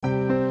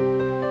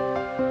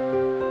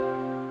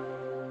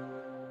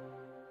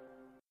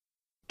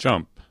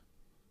Jump.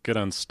 Get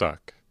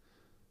unstuck.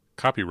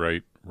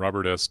 Copyright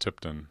Robert S.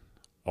 Tipton.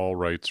 All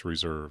rights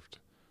reserved.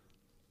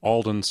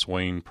 Alden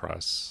Swain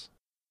Press.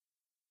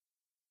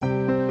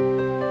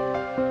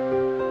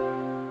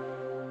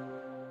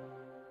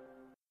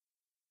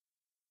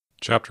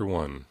 Chapter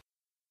 1.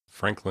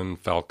 Franklin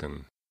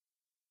Falcon.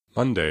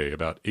 Monday,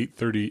 about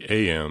 8:30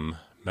 a.m.,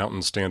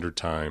 Mountain Standard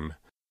Time,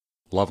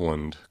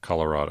 Loveland,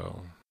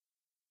 Colorado.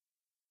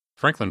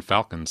 Franklin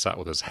Falcon sat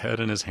with his head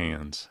in his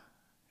hands,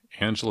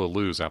 Angela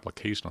Liu's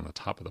application on the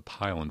top of the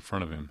pile in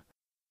front of him.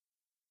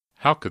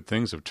 How could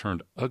things have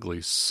turned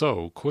ugly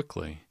so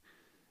quickly?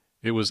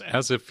 It was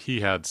as if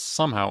he had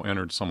somehow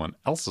entered someone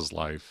else's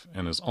life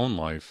and his own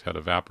life had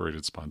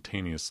evaporated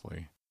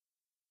spontaneously.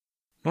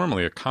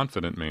 Normally a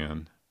confident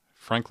man,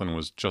 Franklin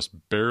was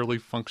just barely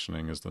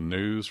functioning as the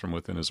news from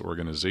within his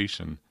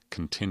organization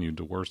continued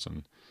to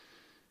worsen.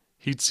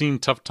 He'd seen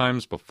tough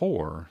times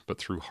before, but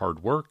through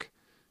hard work,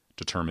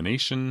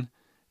 determination,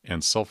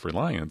 and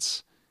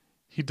self-reliance,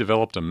 he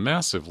developed a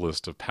massive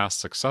list of past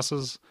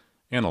successes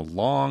and a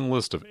long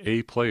list of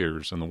A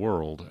players in the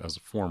world as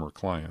former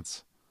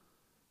clients.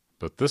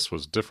 But this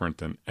was different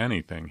than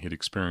anything he'd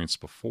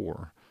experienced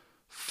before.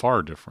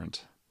 Far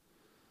different.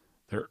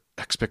 "Their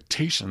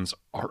expectations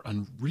are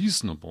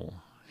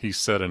unreasonable," he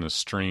said in a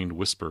strained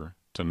whisper,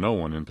 to no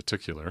one in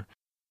particular.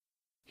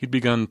 He'd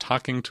begun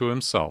talking to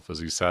himself as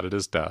he sat at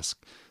his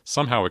desk,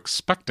 somehow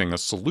expecting a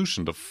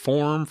solution to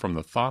form from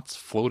the thoughts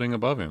floating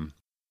above him.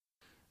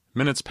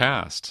 Minutes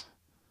passed.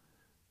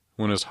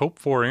 When his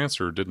hoped-for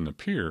answer didn't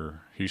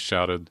appear, he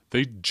shouted,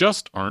 "They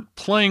just aren't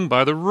playing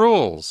by the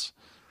rules!"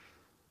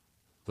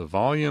 The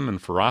volume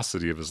and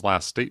ferocity of his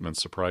last statement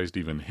surprised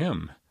even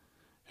him,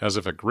 as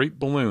if a great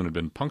balloon had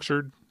been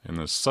punctured and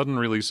the sudden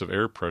release of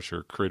air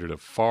pressure created a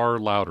far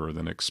louder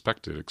than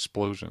expected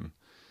explosion.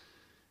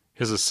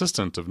 His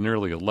assistant of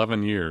nearly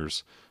 11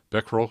 years,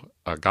 Bekro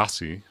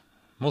Agassi,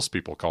 most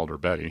people called her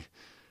Betty,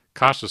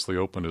 cautiously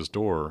opened his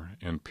door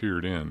and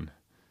peered in.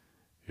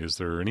 "Is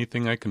there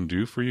anything I can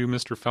do for you,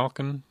 Mr.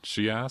 Falcon?"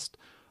 she asked,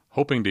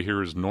 hoping to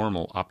hear his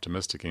normal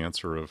optimistic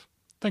answer of,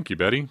 "Thank you,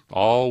 Betty,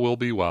 all will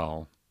be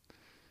well."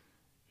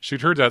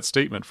 She'd heard that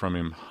statement from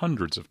him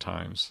hundreds of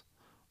times.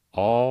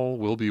 All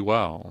will be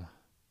well.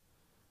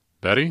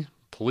 "Betty,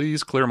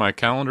 please clear my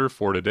calendar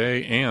for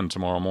today and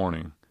tomorrow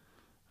morning.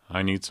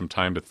 I need some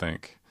time to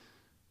think.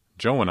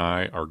 Joe and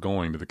I are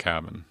going to the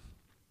cabin."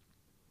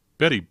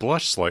 Betty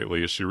blushed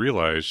slightly as she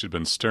realized she'd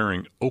been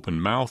staring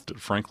open-mouthed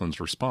at Franklin's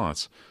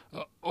response.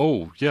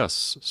 "Oh,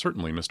 yes,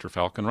 certainly, Mr.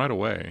 Falcon, right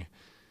away."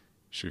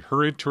 She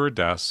hurried to her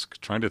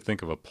desk, trying to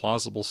think of a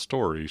plausible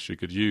story she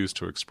could use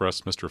to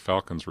express Mr.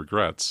 Falcon's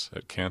regrets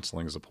at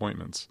canceling his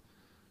appointments.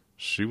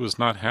 She was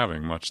not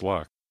having much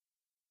luck.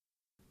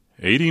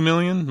 80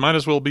 million? Might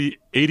as well be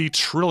 80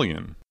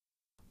 trillion.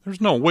 "There's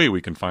no way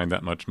we can find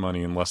that much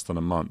money in less than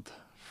a month,"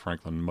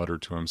 Franklin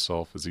muttered to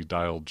himself as he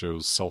dialed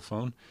Joe's cell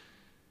phone.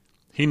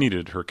 He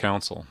needed her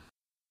counsel.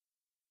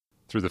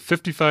 Through the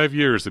 55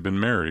 years they'd been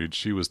married,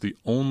 she was the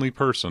only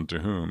person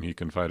to whom he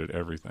confided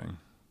everything.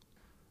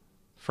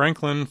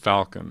 Franklin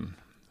Falcon,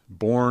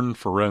 born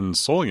Ferenc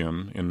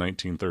Solyom in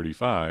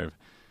 1935,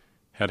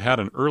 had had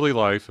an early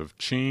life of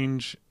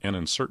change and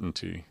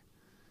uncertainty.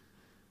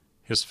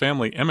 His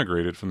family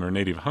emigrated from their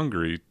native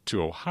Hungary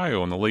to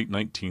Ohio in the late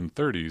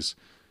 1930s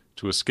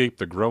to escape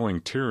the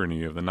growing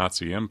tyranny of the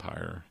Nazi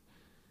Empire.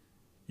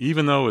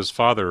 Even though his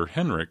father,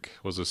 Henrik,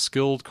 was a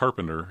skilled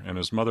carpenter and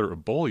his mother,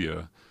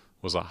 Obolia,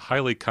 was a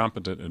highly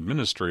competent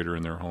administrator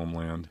in their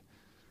homeland,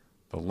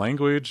 the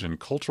language and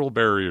cultural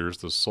barriers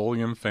the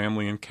Solyom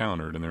family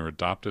encountered in their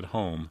adopted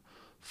home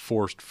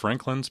forced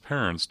Franklin's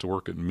parents to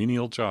work at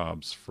menial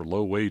jobs for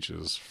low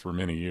wages for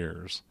many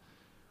years.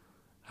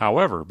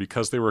 However,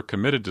 because they were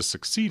committed to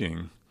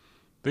succeeding,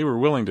 they were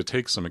willing to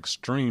take some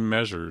extreme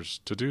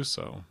measures to do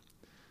so.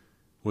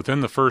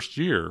 Within the first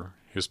year,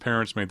 his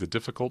parents made the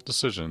difficult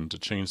decision to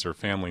change their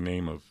family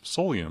name of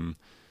Solyom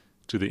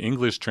to the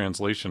English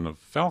translation of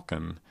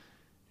Falcon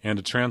and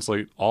to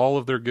translate all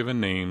of their given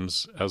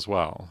names as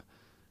well.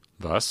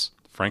 Thus,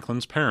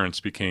 Franklin's parents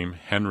became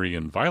Henry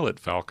and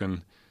Violet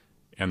Falcon,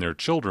 and their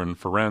children,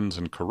 Ferenc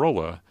and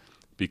Carola,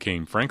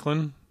 became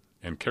Franklin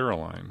and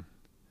Caroline.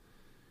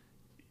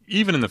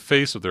 Even in the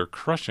face of their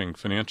crushing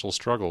financial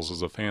struggles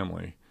as a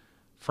family,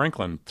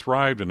 Franklin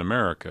thrived in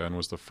America and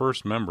was the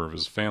first member of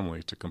his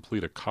family to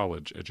complete a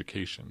college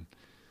education.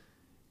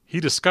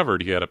 He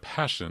discovered he had a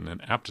passion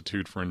and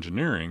aptitude for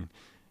engineering,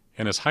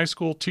 and his high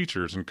school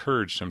teachers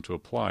encouraged him to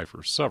apply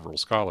for several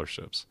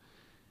scholarships.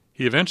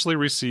 He eventually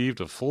received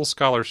a full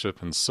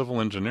scholarship in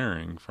civil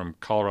engineering from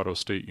Colorado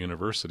State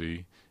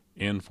University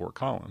in Fort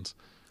Collins.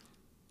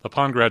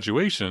 Upon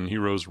graduation, he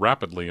rose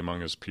rapidly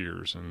among his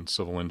peers in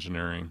civil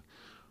engineering,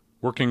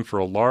 working for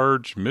a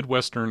large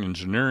Midwestern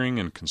engineering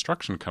and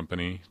construction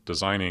company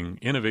designing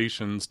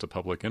innovations to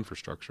public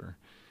infrastructure.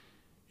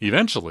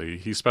 Eventually,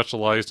 he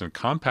specialized in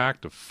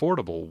compact,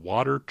 affordable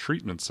water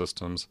treatment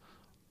systems,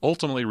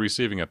 ultimately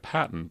receiving a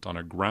patent on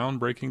a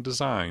groundbreaking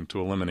design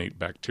to eliminate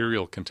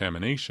bacterial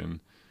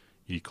contamination,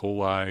 E.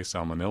 coli,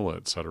 salmonella,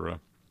 etc.,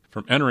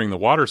 from entering the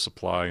water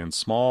supply in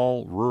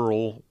small,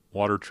 rural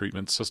water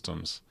treatment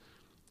systems.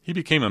 He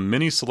became a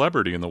mini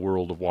celebrity in the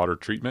world of water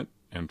treatment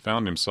and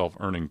found himself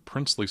earning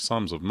princely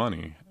sums of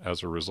money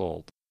as a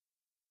result.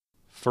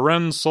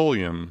 Ferenc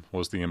Solium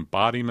was the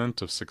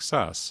embodiment of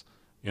success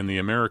in the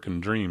American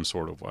dream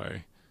sort of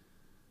way.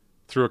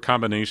 Through a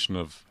combination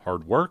of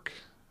hard work,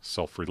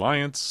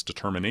 self-reliance,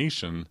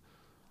 determination,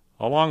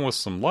 along with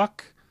some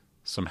luck,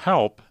 some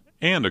help,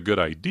 and a good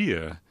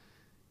idea,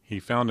 he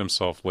found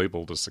himself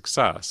labeled a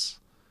success.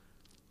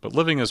 But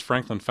living as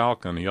Franklin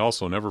Falcon, he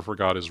also never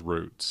forgot his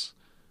roots.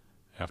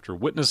 After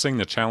witnessing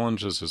the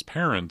challenges his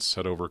parents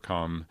had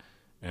overcome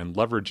and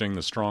leveraging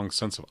the strong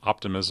sense of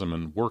optimism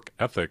and work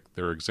ethic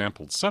their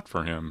examples set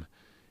for him,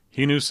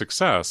 he knew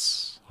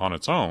success, on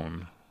its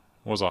own,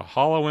 was a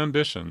hollow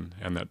ambition,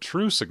 and that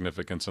true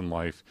significance in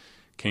life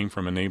came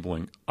from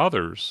enabling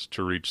others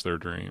to reach their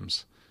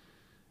dreams.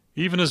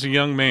 Even as a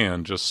young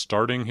man just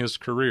starting his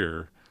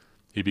career,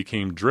 he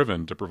became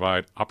driven to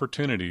provide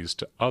opportunities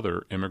to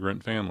other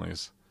immigrant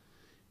families.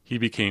 He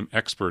became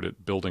expert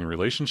at building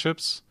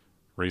relationships,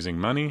 raising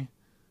money,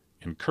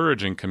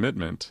 encouraging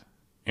commitment,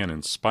 and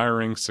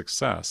inspiring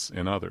success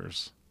in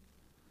others.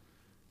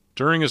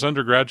 During his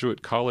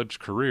undergraduate college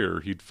career,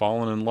 he'd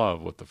fallen in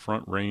love with the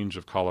Front Range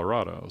of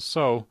Colorado,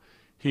 so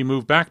he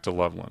moved back to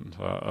Loveland,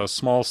 a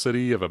small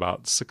city of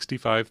about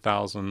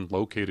 65,000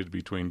 located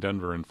between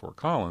Denver and Fort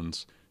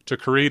Collins, to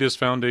create his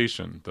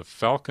foundation, the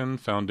Falcon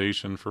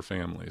Foundation for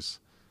Families.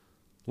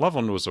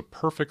 Loveland was a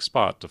perfect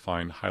spot to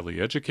find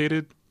highly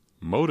educated,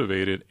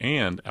 motivated,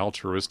 and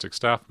altruistic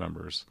staff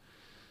members.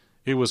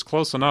 It was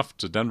close enough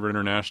to Denver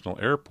International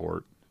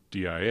Airport,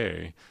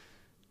 DIA,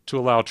 to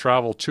allow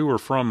travel to or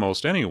from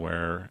most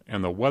anywhere,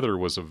 and the weather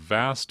was a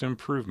vast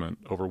improvement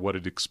over what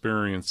he'd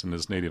experienced in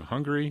his native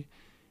Hungary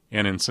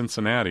and in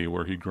Cincinnati,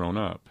 where he'd grown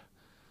up.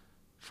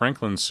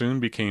 Franklin soon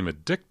became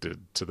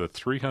addicted to the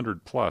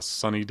 300-plus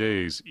sunny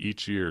days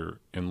each year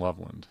in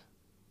Loveland.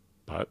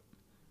 But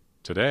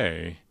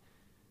today,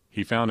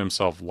 he found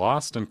himself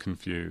lost and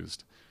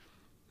confused.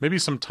 Maybe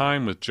some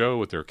time with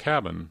Joe at their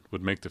cabin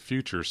would make the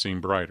future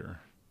seem brighter.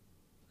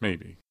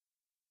 Maybe.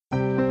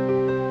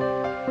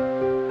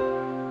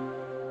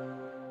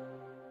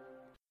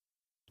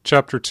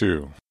 Chapter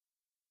 2.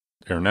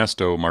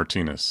 Ernesto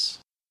Martinez.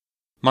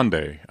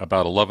 Monday,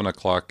 about 11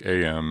 o'clock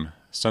a.m.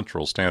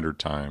 Central Standard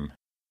Time,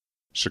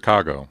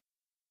 Chicago.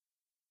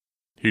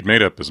 He'd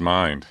made up his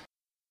mind.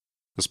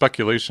 The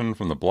speculation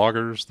from the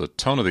bloggers, the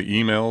tone of the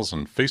emails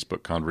and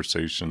Facebook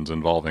conversations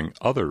involving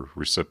other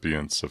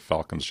recipients of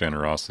Falcon's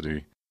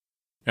generosity,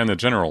 and the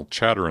general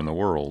chatter in the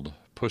world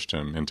pushed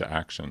him into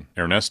action.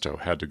 Ernesto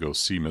had to go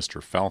see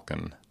Mr.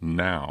 Falcon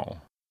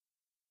now.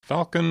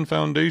 "Falcon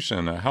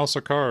Foundation, a house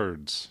of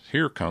cards.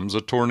 Here comes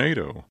a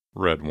tornado,"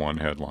 read one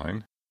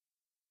headline.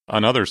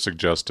 Another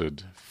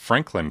suggested,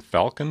 "Franklin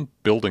Falcon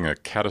building a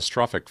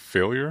catastrophic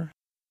failure?"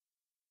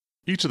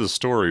 Each of the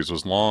stories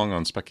was long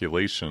on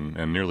speculation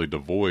and nearly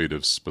devoid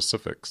of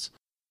specifics.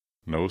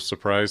 No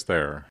surprise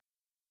there.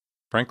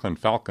 Franklin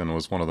Falcon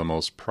was one of the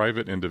most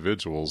private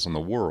individuals in the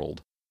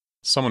world,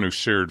 someone who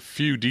shared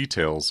few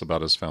details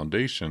about his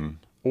foundation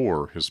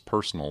or his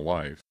personal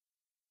life.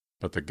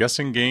 But the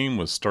guessing game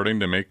was starting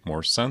to make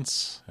more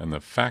sense, and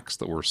the facts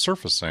that were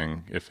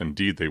surfacing, if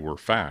indeed they were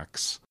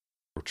facts,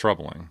 were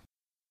troubling.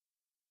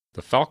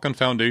 The Falcon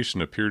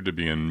Foundation appeared to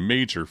be in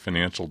major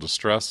financial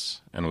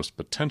distress and was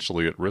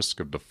potentially at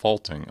risk of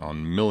defaulting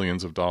on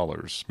millions of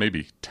dollars,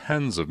 maybe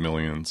tens of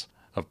millions,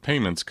 of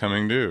payments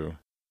coming due.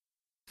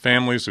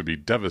 Families would be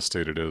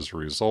devastated as a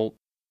result,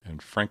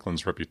 and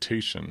Franklin's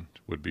reputation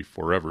would be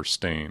forever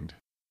stained.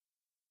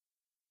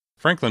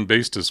 Franklin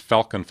based his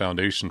Falcon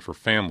Foundation for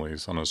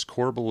Families on his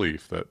core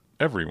belief that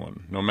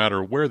everyone, no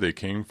matter where they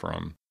came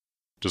from,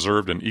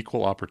 deserved an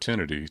equal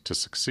opportunity to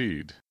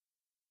succeed.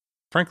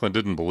 Franklin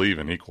didn't believe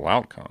in equal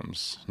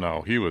outcomes.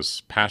 No, he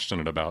was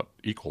passionate about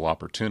equal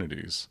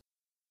opportunities.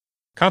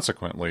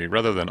 Consequently,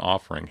 rather than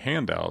offering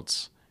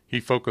handouts, he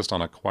focused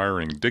on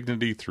acquiring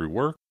dignity through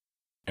work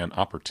and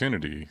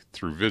opportunity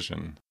through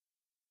vision.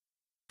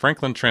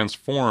 Franklin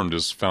transformed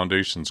his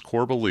foundation's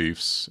core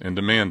beliefs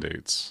into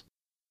mandates.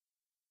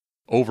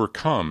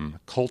 Overcome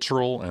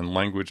cultural and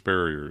language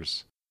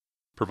barriers.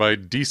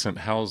 Provide decent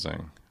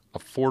housing,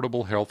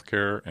 affordable health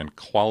care, and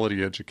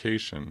quality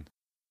education.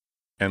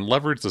 And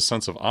leverage the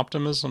sense of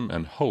optimism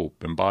and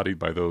hope embodied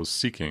by those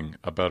seeking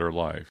a better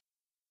life.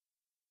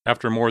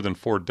 After more than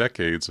 4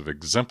 decades of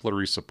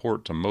exemplary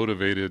support to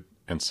motivated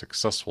and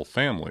successful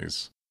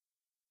families,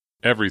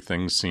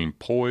 everything seemed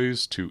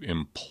poised to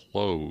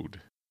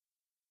implode.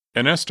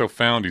 Ernesto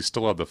found he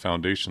still had the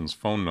Foundation's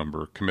phone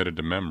number committed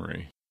to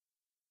memory.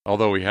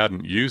 Although he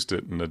hadn't used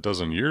it in a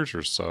dozen years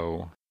or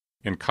so,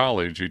 in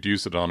college he'd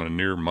used it on a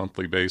near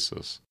monthly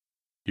basis.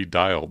 He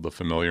dialed the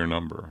familiar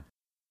number.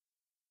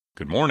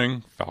 "Good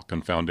morning,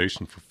 Falcon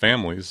Foundation for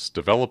Families,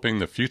 developing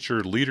the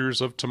future leaders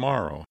of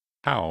tomorrow.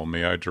 How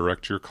may I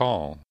direct your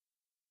call?"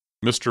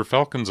 "Mr.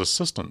 Falcon's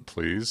assistant,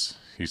 please,"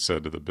 he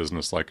said to the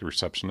businesslike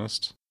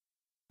receptionist.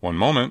 "One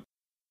moment."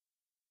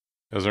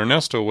 As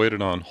Ernesto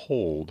waited on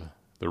hold,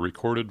 the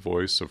recorded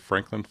voice of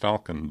Franklin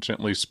Falcon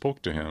gently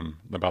spoke to him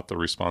about the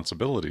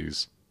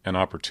responsibilities and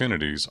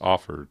opportunities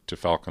offered to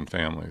Falcon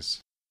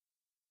families.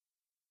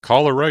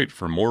 Call or write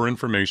for more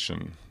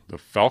information. The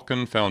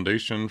Falcon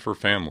Foundation for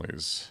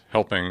Families,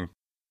 helping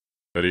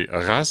Betty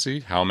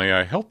Agassi, how may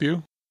I help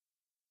you?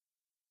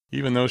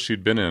 Even though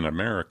she'd been in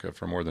America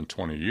for more than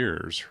 20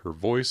 years, her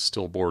voice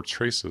still bore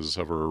traces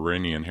of her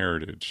Iranian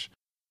heritage,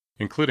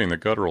 including the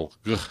guttural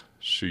gh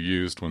she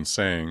used when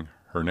saying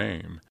her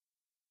name.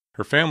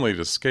 Her family had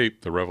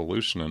escaped the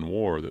revolution and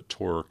war that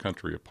tore her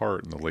country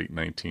apart in the late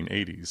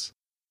 1980s.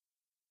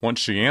 Once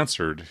she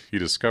answered, he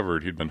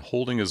discovered he'd been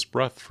holding his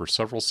breath for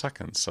several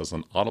seconds as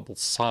an audible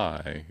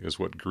sigh is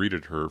what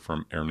greeted her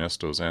from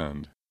Ernesto's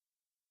end.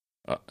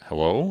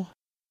 Hello?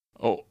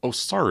 Oh,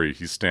 sorry,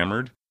 he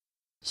stammered.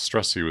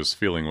 Stress he was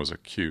feeling was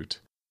acute.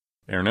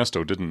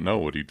 Ernesto didn't know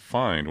what he'd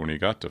find when he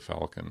got to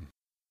Falcon.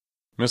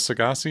 Miss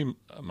Agassi,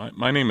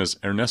 my name is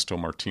Ernesto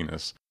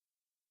Martinez.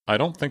 I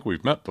don't think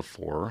we've met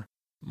before.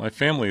 My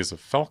family is a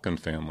Falcon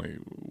family.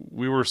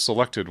 We were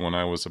selected when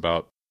I was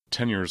about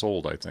 10 years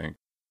old, I think.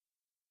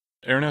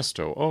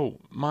 Ernesto,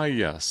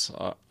 yes.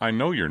 I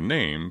know your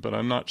name, but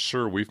I'm not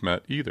sure we've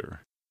met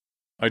either.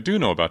 I do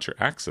know about your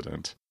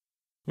accident.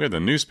 We had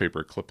the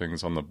newspaper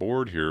clippings on the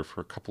board here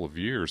for a couple of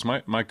years.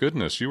 My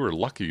goodness, you were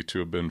lucky to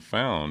have been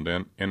found,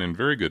 and in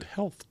very good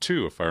health,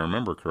 too, if I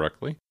remember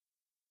correctly.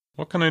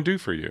 What can I do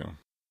for you?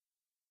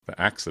 The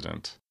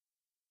accident.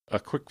 A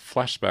quick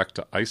flashback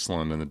to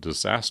Iceland and the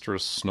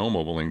disastrous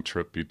snowmobiling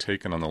trip he'd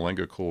taken on the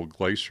Lengakool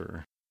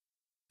Glacier.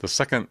 The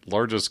second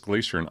largest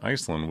glacier in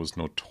Iceland was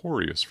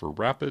notorious for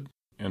rapid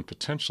and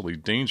potentially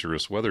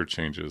dangerous weather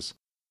changes,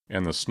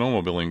 and the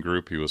snowmobiling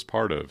group he was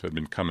part of had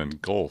become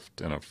engulfed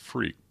in a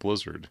freak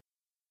blizzard.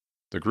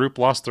 The group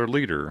lost their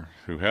leader,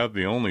 who had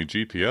the only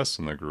GPS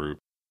in the group,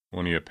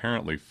 when he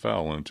apparently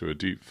fell into a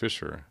deep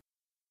fissure.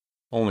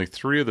 Only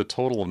 3 of the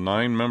total of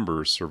 9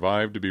 members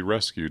survived to be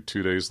rescued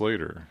 2 days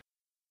later.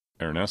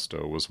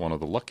 Ernesto was one of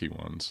the lucky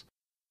ones.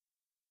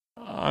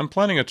 I'm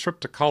planning a trip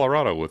to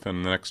Colorado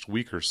within the next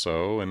week or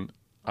so, and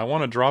I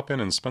want to drop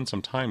in and spend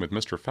some time with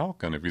Mr.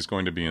 Falcon if he's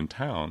going to be in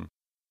town.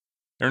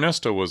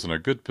 Ernesto was in a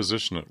good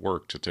position at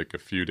work to take a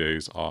few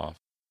days off.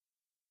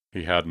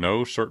 He had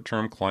no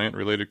short-term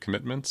client-related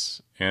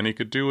commitments, and he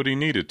could do what he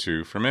needed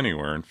to from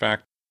anywhere. In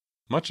fact,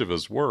 much of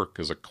his work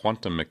as a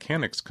quantum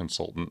mechanics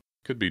consultant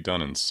could be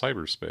done in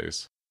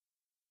cyberspace.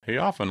 He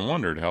often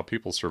wondered how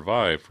people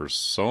survived for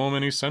so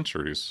many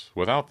centuries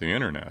without the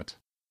internet.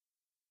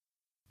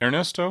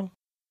 Ernesto,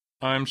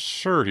 I'm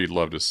sure he'd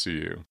love to see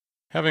you.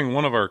 Having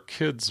one of our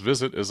kids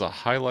visit is a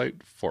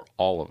highlight for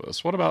all of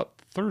us. What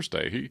about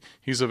Thursday?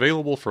 He's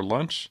available for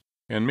lunch,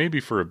 and maybe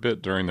for a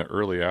bit during the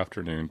early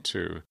afternoon,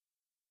 too.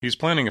 He's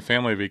planning a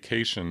family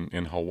vacation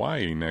in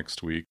Hawaii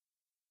next week,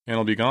 and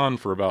he'll be gone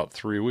for about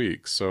 3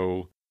 weeks,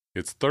 so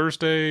it's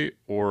Thursday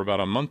or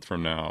about a month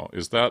from now.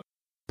 Is that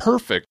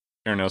perfect?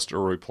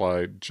 Ernesto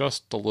replied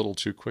just a little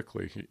too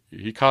quickly.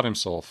 He caught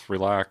himself,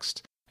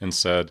 relaxed, and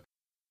said,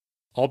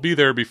 I'll be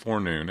there before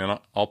noon, and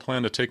I'll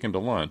plan to take him to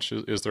lunch.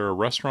 Is there a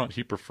restaurant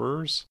he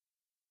prefers?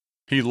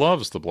 He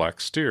loves the Black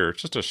Steer.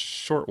 It's just a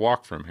short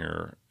walk from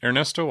here.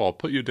 Ernesto, I'll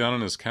put you down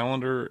on his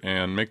calendar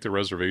and make the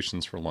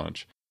reservations for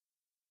lunch.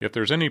 If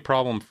there's any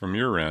problem from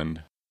your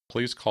end,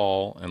 please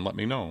call and let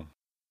me know.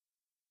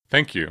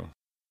 Thank you.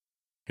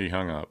 He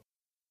hung up.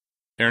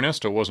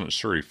 Ernesto wasn't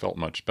sure he felt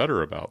much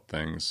better about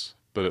things,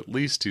 but at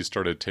least he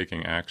started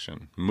taking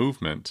action.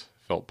 Movement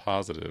felt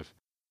positive.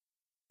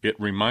 It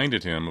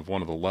reminded him of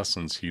one of the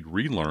lessons he'd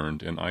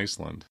relearned in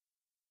Iceland.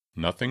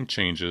 Nothing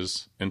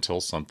changes until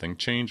something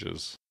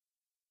changes.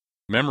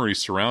 Memories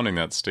surrounding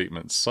that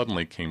statement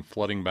suddenly came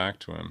flooding back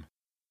to him.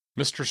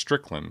 Mr.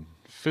 Strickland,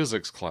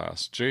 physics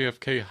class,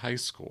 JFK High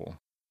School.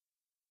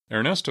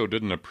 Ernesto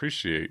didn't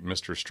appreciate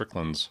Mr.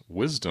 Strickland's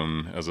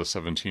wisdom as a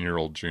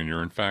 17-year-old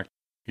junior. In fact,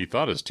 he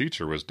thought his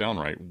teacher was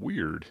downright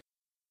weird.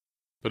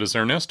 But as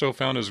Ernesto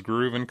found his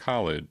groove in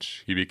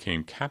college, he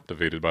became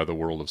captivated by the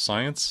world of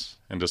science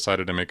and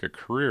decided to make a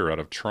career out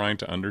of trying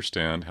to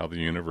understand how the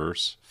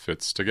universe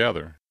fits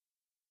together.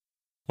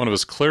 One of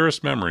his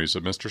clearest memories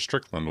of Mr.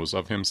 Strickland was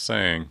of him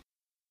saying,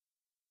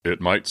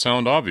 "It might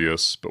sound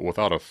obvious, but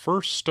without a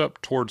first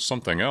step towards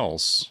something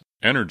else,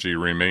 energy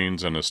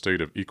remains in a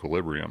state of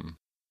equilibrium.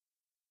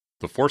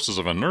 The forces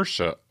of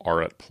inertia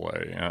are at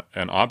play.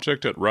 An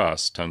object at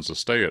rest tends to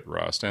stay at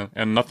rest,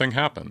 and nothing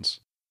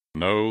happens.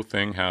 No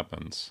thing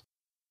happens."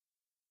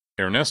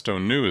 Ernesto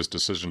knew his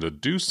decision to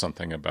do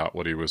something about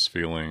what he was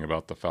feeling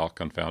about the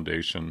Falcon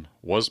Foundation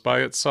was by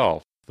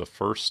itself the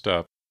first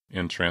step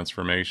in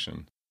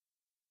transformation.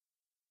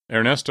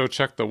 Ernesto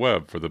checked the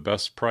web for the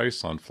best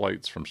price on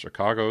flights from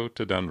Chicago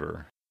to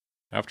Denver.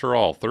 After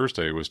all,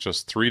 Thursday was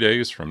just 3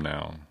 days from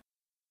now.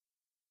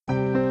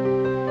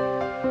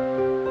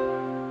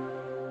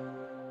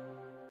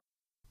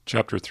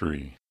 Chapter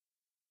 3.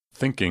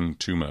 Thinking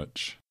Too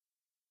Much.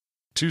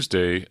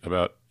 Tuesday,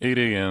 about 8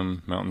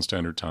 a.m. Mountain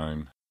Standard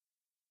Time.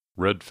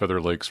 Red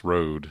Feather Lakes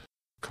Road,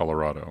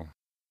 Colorado.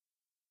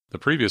 The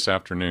previous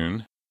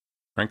afternoon,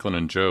 Franklin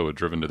and Joe had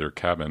driven to their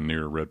cabin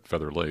near Red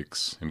Feather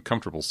Lakes in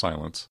comfortable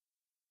silence.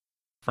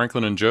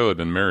 Franklin and Joe had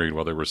been married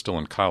while they were still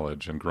in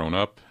college and grown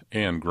up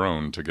and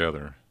grown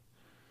together.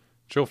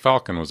 Joe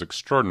Falcon was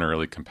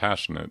extraordinarily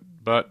compassionate,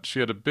 but she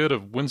had a bit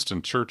of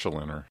Winston Churchill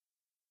in her.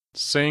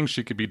 Saying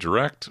she could be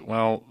direct,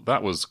 well,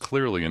 that was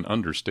clearly an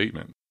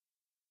understatement.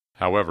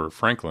 However,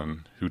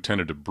 Franklin, who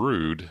tended to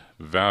brood,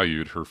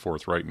 valued her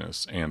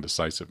forthrightness and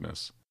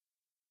decisiveness.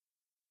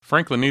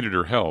 Franklin needed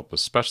her help,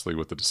 especially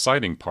with the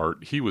deciding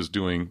part. He was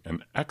doing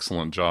an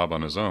excellent job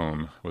on his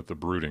own with the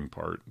brooding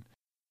part.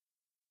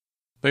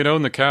 They'd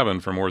owned the cabin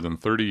for more than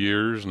 30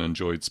 years and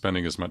enjoyed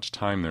spending as much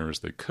time there as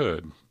they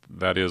could,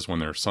 that is, when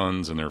their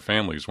sons and their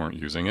families weren't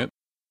using it.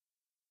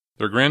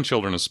 Their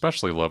grandchildren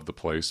especially loved the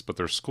place, but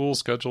their school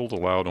schedule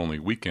allowed only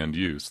weekend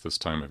use this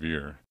time of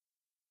year.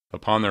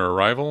 Upon their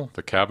arrival,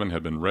 the cabin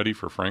had been ready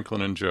for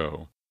Franklin and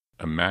Joe,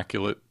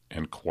 immaculate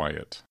and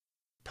quiet.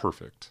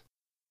 Perfect.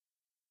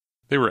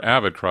 They were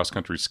avid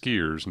cross-country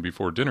skiers, and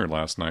before dinner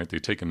last night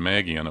they'd taken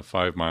Maggie on a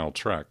 5-mile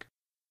trek.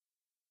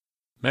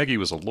 Maggie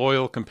was a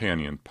loyal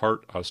companion,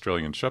 part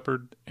Australian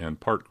Shepherd and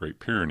part Great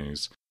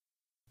Pyrenees.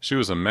 She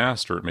was a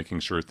master at making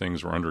sure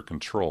things were under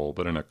control,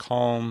 but in a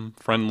calm,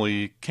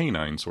 friendly,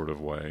 canine sort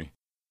of way.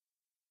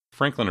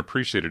 Franklin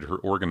appreciated her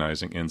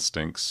organizing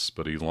instincts,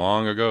 but he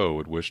long ago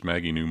had wished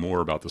Maggie knew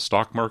more about the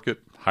stock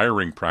market,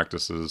 hiring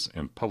practices,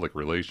 and public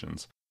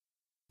relations.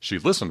 She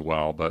listened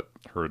well, but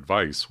her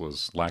advice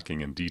was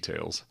lacking in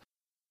details.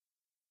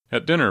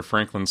 At dinner,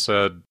 Franklin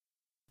said,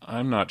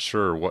 "I'm not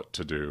sure what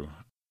to do.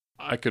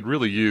 I could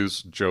really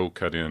use," Joe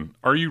cut in,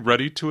 "are you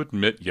ready to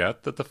admit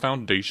yet that the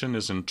Foundation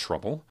is in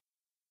trouble?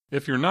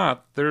 If you're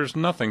not, there's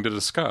nothing to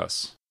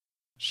discuss."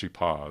 She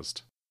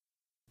paused.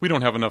 "We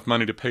don't have enough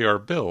money to pay our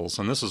bills,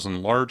 and this is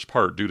in large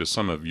part due to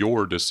some of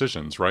your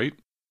decisions, right?"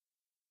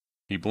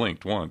 He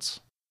blinked once,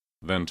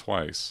 then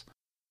twice.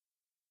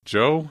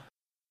 "Joe,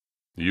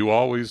 you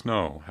always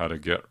know how to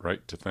get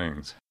right to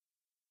things."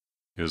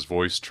 His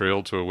voice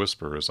trailed to a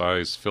whisper, his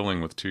eyes filling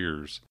with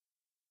tears.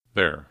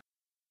 There.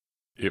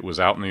 It was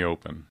out in the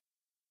open.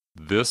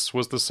 This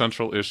was the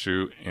central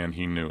issue, and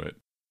he knew it.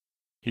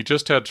 He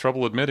just had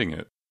trouble admitting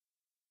it.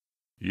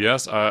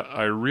 "Yes,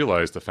 I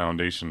realize the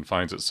Foundation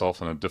finds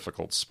itself in a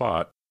difficult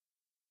spot,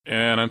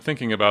 and I'm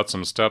thinking about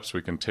some steps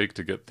we can take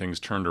to get things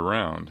turned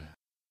around."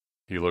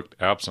 He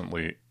looked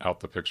absently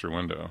out the picture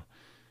window.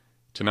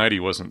 Tonight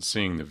he wasn't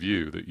seeing the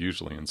view that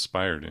usually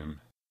inspired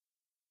him.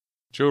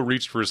 Joe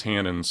reached for his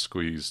hand and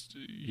squeezed.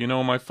 "You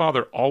know, my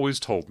father always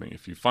told me,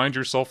 if you find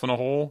yourself in a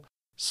hole,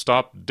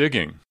 stop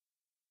digging."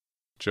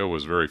 Joe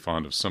was very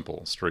fond of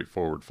simple,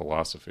 straightforward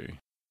philosophy.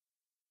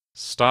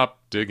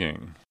 Stop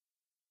digging.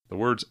 The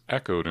words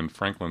echoed in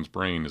Franklin's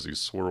brain as he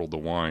swirled the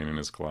wine in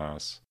his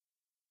glass.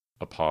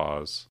 A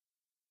pause.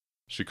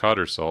 She caught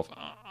herself.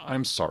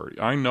 "I'm sorry.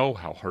 I know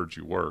how hard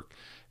you work,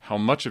 how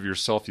much of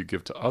yourself you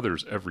give to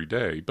others every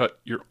day, but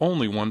you're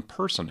only one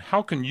person.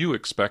 How can you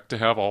expect to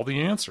have all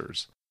the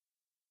answers?"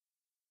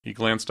 He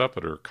glanced up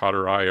at her, caught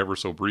her eye ever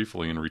so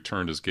briefly, and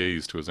returned his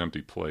gaze to his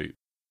empty plate.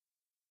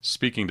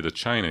 Speaking to the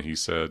china, he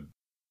said,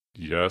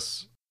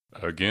 "Yes,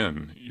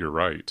 again, you're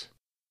right.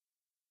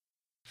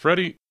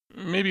 Freddie,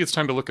 maybe it's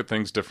time to look at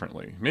things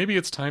differently. Maybe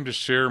it's time to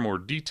share more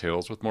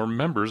details with more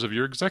members of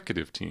your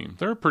executive team.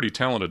 They're a pretty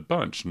talented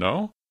bunch,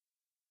 no?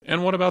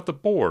 And what about the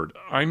board?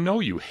 I know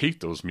you hate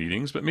those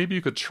meetings, but maybe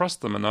you could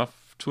trust them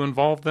enough to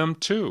involve them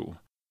too."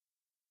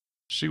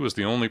 She was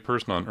the only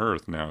person on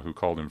earth now who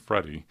called him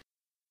Freddie.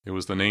 It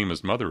was the name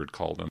his mother had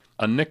called him,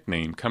 a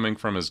nickname coming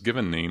from his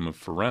given name of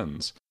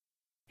Ferenz.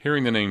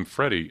 Hearing the name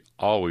Freddie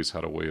always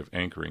had a way of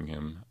anchoring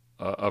him,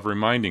 of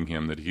reminding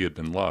him that he had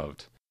been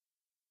loved.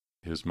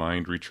 His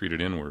mind retreated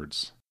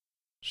inwards.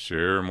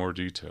 Share more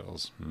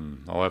details.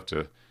 I'll have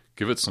to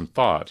give it some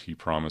thought, he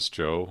promised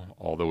Joe,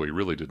 although he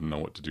really didn't know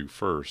what to do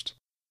first.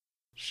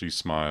 She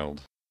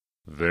smiled.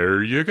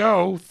 "There you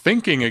go,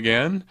 thinking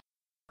again."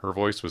 Her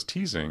voice was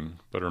teasing,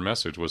 but her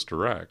message was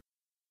direct.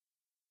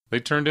 They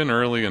turned in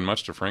early, and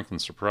much to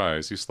Franklin's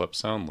surprise, he slept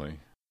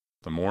soundly.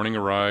 The morning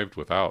arrived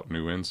without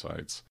new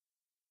insights.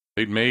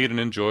 They'd made and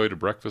enjoyed a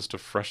breakfast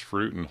of fresh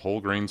fruit and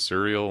whole-grain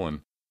cereal,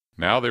 and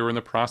now they were in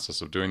the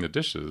process of doing the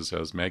dishes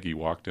as Maggie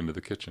walked into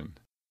the kitchen.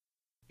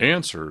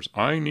 "Answers!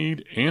 I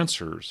need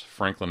answers!"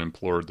 Franklin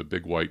implored the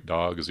big white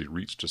dog as he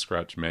reached to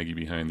scratch Maggie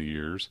behind the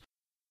ears.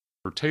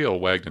 Her tail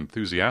wagged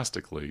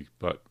enthusiastically,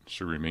 but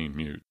she remained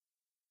mute.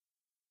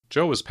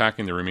 Joe was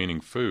packing the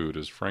remaining food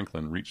as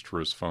Franklin reached for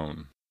his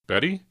phone.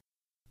 "Betty?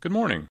 Good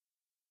morning."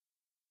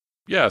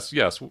 Yes,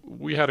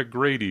 we had a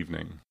great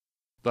evening.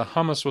 The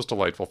hummus was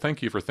delightful.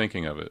 Thank you for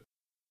thinking of it."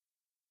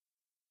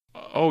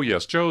 "Oh,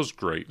 yes, Joe's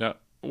great. Now,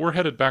 we're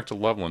headed back to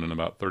Loveland in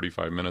about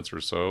 35 minutes or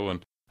so,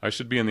 and I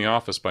should be in the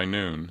office by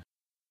noon."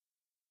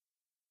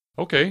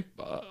 "Okay,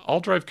 I'll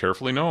drive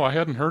carefully. No, I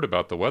hadn't heard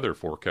about the weather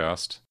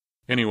forecast.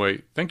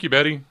 Anyway, thank you,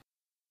 Betty."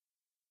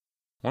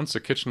 Once the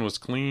kitchen was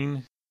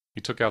clean,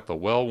 he took out the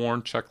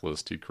well-worn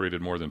checklist he'd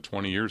created more than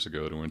 20 years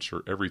ago to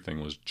ensure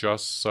everything was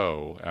just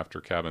so after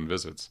cabin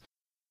visits.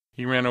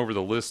 He ran over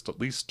the list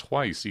at least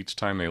twice each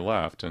time they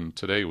left, and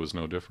today was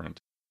no different.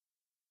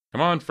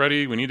 "Come on,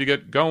 Freddie, we need to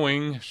get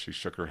going." She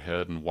shook her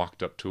head and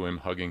walked up to him,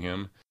 hugging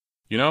him.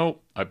 "You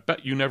know, I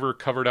bet you never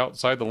covered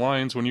outside the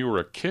lines when you were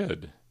a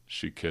kid,"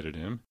 she kidded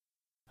him.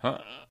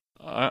 "Huh?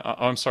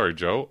 I'm sorry,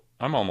 Joe.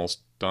 I'm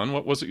almost done.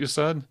 What was it you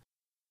said?"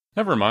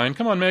 "Never mind.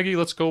 Come on, Maggie,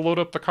 let's go load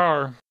up the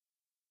car."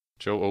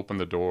 Joe opened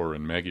the door,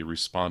 and Maggie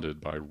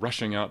responded by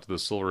rushing out to the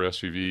silver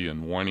SUV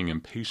and whining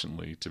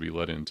impatiently to be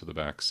let into the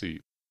back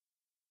seat.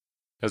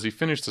 As he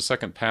finished the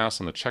second pass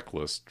on the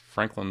checklist,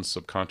 Franklin's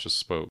subconscious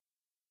spoke.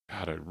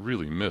 God, I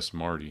really miss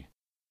Marty.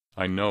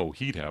 I know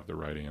he'd have the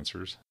right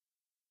answers.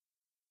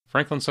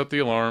 Franklin set the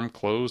alarm,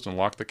 closed and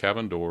locked the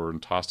cabin door,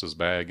 and tossed his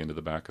bag into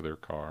the back of their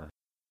car.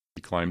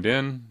 He climbed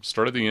in,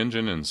 started the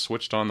engine, and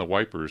switched on the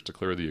wipers to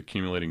clear the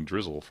accumulating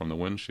drizzle from the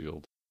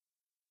windshield.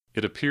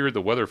 It appeared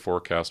the weather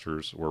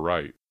forecasters were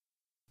right.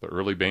 The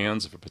early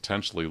bands of a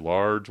potentially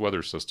large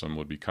weather system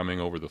would be coming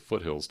over the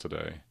foothills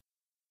today.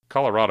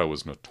 Colorado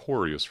was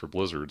notorious for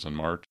blizzards in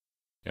March,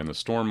 and the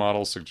storm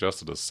model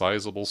suggested a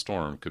sizable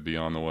storm could be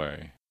on the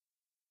way.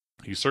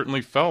 He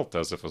certainly felt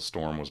as if a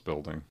storm was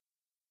building.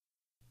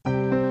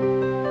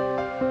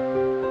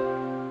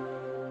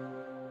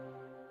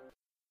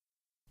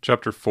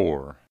 Chapter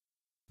 4.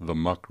 The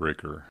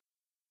Muckraker.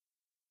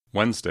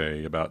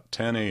 Wednesday, about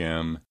 10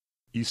 a.m.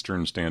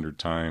 Eastern Standard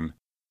Time,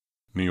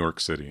 New York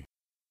City.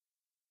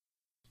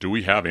 "Do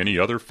we have any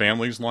other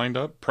families lined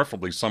up?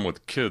 Preferably some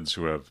with kids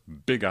who have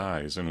big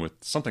eyes and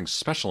with something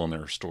special in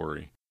their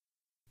story.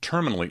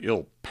 Terminally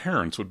ill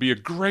parents would be a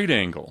great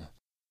angle."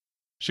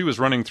 She was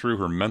running through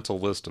her mental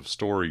list of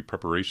story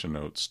preparation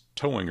notes,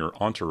 towing her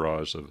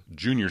entourage of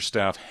junior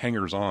staff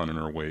hangers-on in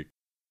her wake.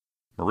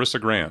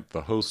 Marissa Grant,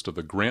 the host of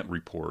the Grant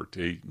Report,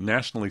 a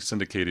nationally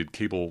syndicated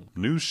cable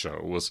news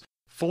show, was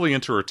fully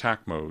into her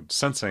attack mode,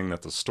 sensing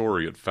that the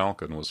story at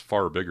Falcon was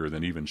far bigger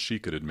than even she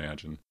could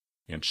imagine,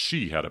 and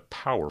she had a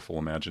powerful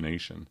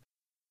imagination.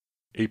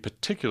 A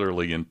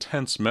particularly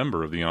intense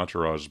member of the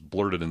entourage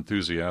blurted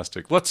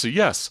enthusiastic, "Let's see,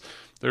 yes!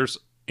 There's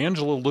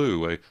Angela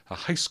Liu, a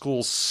high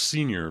school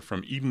senior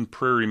from Eden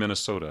Prairie,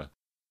 Minnesota.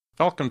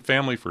 Falcon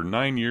family for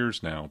 9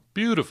 years now.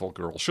 Beautiful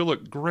girl. She'll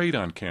look great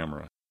on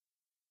camera.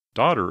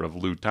 Daughter of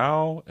Lu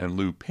Tao and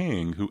Lu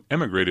Ping, who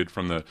emigrated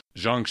from the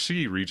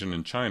Jiangxi region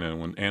in China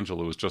when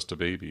Angela was just a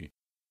baby.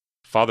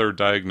 Father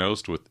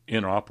diagnosed with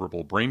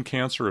inoperable brain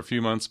cancer a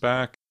few months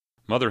back.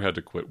 Mother had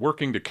to quit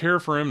working to care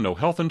for him, no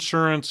health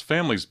insurance,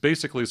 family's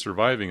basically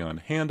surviving on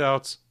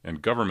handouts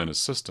and government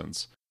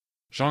assistance.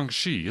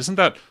 Jiangxi, isn't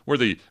that where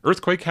the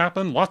earthquake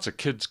happened? Lots of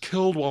kids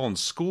killed while in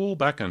school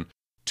back in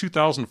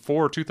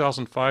 2004 or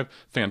 2005.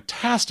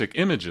 Fantastic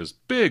images,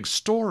 big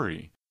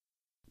story."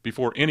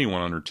 Before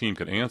anyone on her team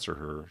could answer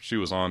her, she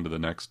was on to the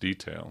next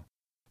detail.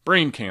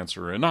 "Brain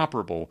cancer,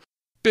 inoperable,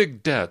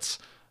 big debts.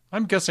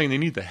 I'm guessing they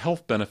need the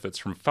health benefits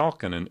from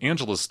Falcon, and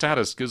Angela's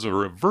status gives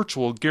her a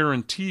virtual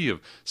guarantee of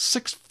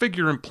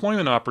 6-figure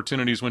employment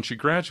opportunities when she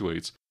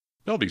graduates.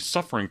 They'll be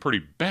suffering pretty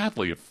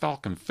badly if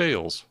Falcon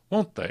fails,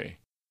 won't they?"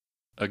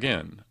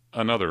 Again,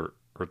 another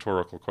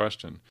rhetorical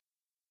question.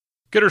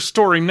 "Get her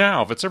story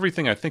now. If it's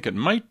everything I think it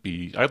might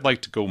be, I'd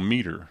like to go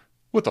meet her.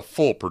 With a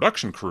full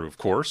production crew, of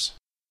course."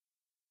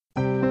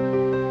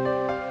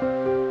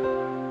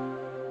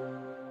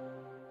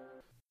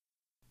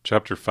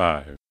 Chapter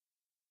 5.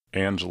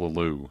 Angela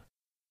Liu.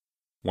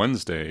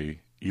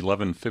 Wednesday,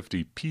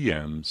 11:50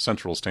 p.m.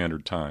 Central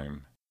Standard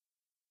Time.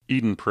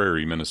 Eden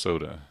Prairie,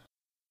 Minnesota.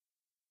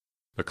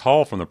 The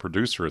call from the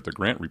producer at the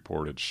Grant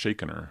Report had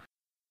shaken her.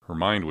 Her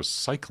mind was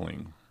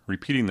cycling,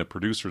 repeating the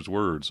producer's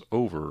words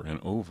over and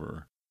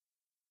over.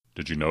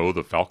 "Did you know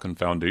the Falcon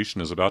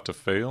Foundation is about to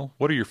fail?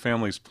 What are your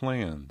family's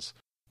plans?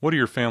 What are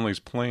your family's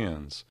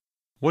plans?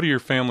 What are your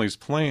family's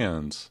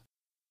plans?"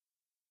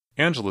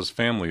 Angela's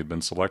family had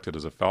been selected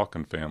as a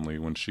Falcon family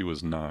when she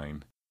was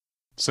 9.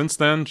 Since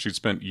then, she'd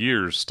spent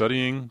years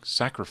studying,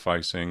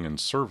 sacrificing, and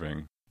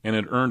serving, and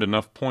had earned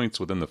enough points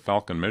within the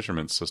Falcon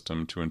measurement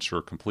system to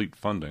ensure complete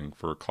funding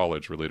for her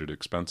college-related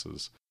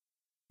expenses.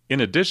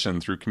 In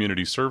addition, through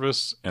community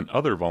service and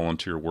other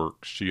volunteer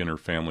work she and her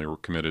family were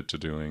committed to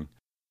doing,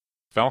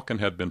 Falcon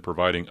had been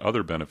providing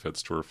other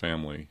benefits to her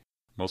family,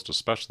 most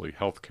especially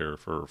health care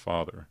for her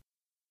father.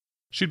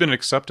 She'd been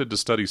accepted to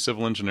study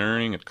civil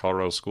engineering at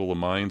Colorado School of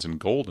Mines in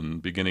Golden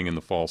beginning in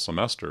the fall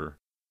semester,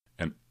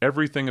 and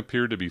everything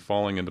appeared to be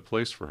falling into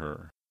place for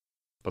her.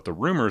 But the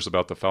rumors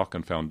about the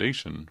Falcon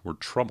Foundation were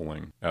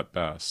troubling at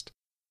best.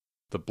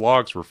 The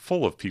blogs were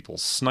full of people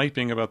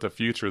sniping about the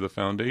future of the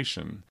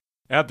foundation.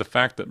 Add the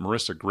fact that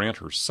Marissa Grant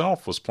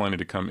herself was planning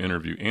to come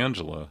interview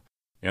Angela,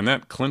 and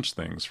that clinched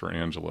things for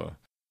Angela.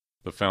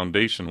 The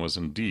foundation was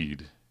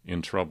indeed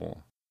in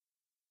trouble.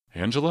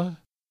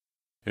 "Angela?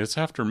 It's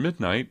after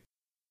midnight.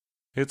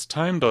 It's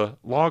time to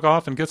log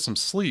off and get some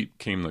sleep,"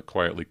 came the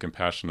quietly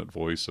compassionate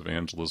voice of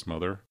Angela's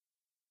mother.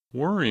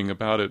 "Worrying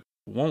about it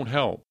won't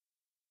help."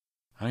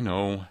 "I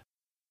know.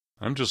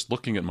 I'm just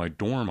looking at my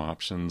dorm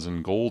options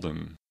in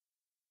Golden."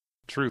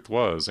 Truth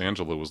was,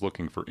 Angela was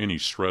looking for any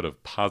shred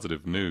of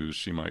positive news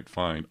she might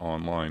find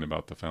online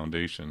about the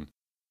foundation.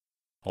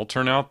 "I'll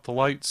turn out the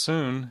light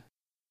soon."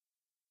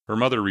 Her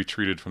mother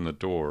retreated from the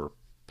door,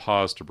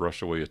 paused to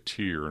brush away a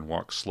tear and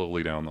walked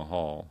slowly down the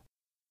hall.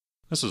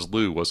 Mrs.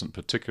 Liu wasn't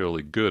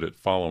particularly good at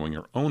following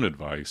her own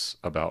advice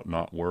about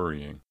not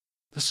worrying.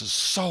 "This is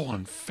so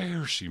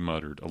unfair," she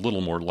muttered, a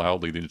little more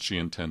loudly than she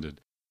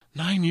intended.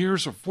 9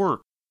 years of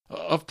work,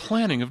 of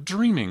planning, of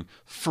dreaming.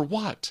 For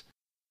what?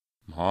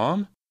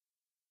 "Mom?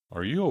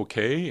 Are you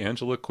okay?"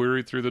 Angela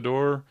queried through the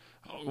door.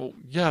 "Oh,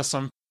 yes,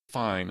 I'm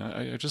fine.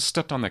 I just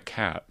stepped on the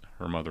cat,"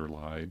 her mother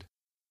lied.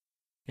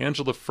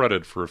 Angela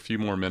fretted for a few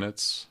more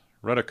minutes,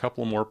 read a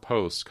couple more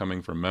posts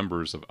coming from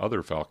members of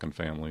other Falcon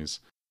families,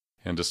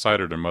 and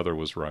decided her mother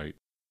was right.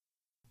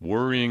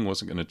 Worrying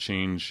wasn't going to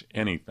change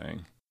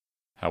anything.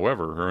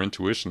 However, her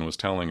intuition was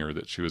telling her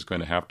that she was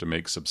going to have to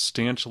make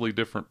substantially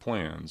different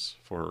plans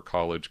for her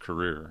college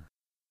career.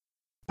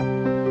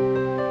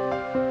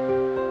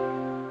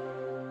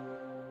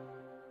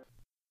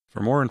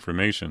 For more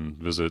information,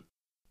 visit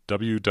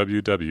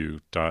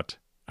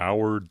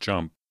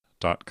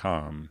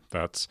www.ourjump.com.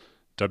 That's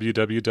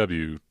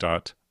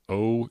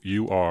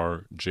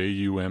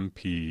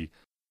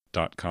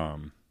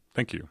www.ourjump.com.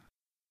 Thank you.